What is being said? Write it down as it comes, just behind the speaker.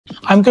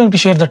I'm going to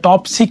share the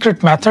top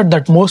secret method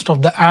that most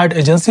of the ad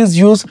agencies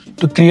use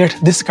to create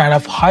this kind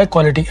of high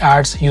quality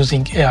ads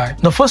using AI.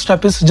 The first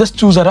step is just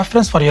choose a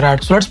reference for your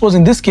ad. So let's suppose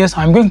in this case,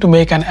 I'm going to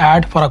make an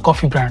ad for a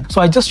coffee brand.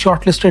 So I just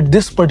shortlisted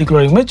this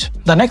particular image.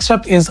 The next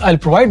step is I'll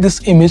provide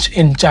this image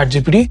in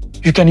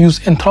ChatGPT. You can use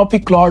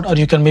Anthropic Claude, or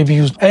you can maybe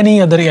use any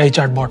other AI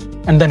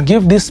chatbot, and then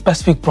give this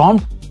specific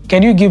prompt.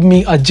 Can you give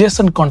me a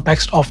JSON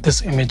context of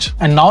this image?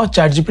 And now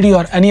ChatGPT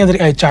or any other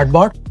AI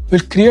chatbot will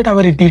create a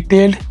very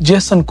detailed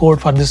JSON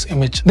code for this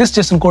image. This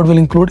JSON code will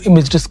include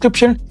image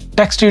description,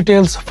 text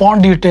details,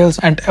 font details,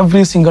 and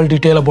every single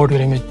detail about your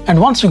image. And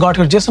once you got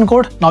your JSON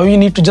code, now you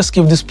need to just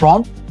give this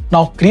prompt.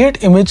 Now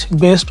create image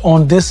based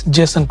on this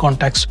JSON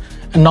context.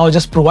 And now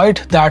just provide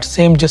that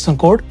same JSON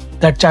code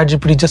that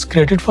ChatGPT just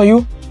created for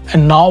you.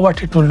 And now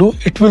what it will do,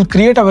 it will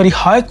create a very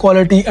high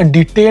quality and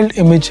detailed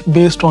image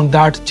based on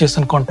that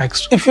JSON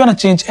context. If you want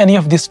to change any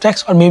of this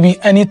text or maybe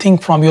anything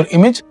from your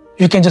image,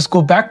 you can just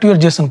go back to your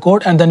JSON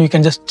code and then you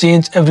can just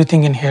change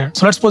everything in here.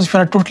 So let's suppose if you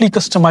want to totally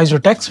customize your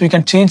text, you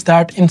can change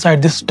that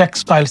inside this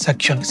text style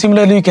section.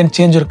 Similarly, you can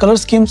change your color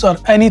schemes or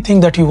anything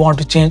that you want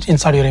to change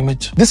inside your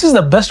image. This is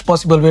the best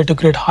possible way to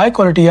create high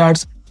quality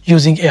ads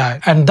using AI.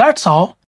 And that's how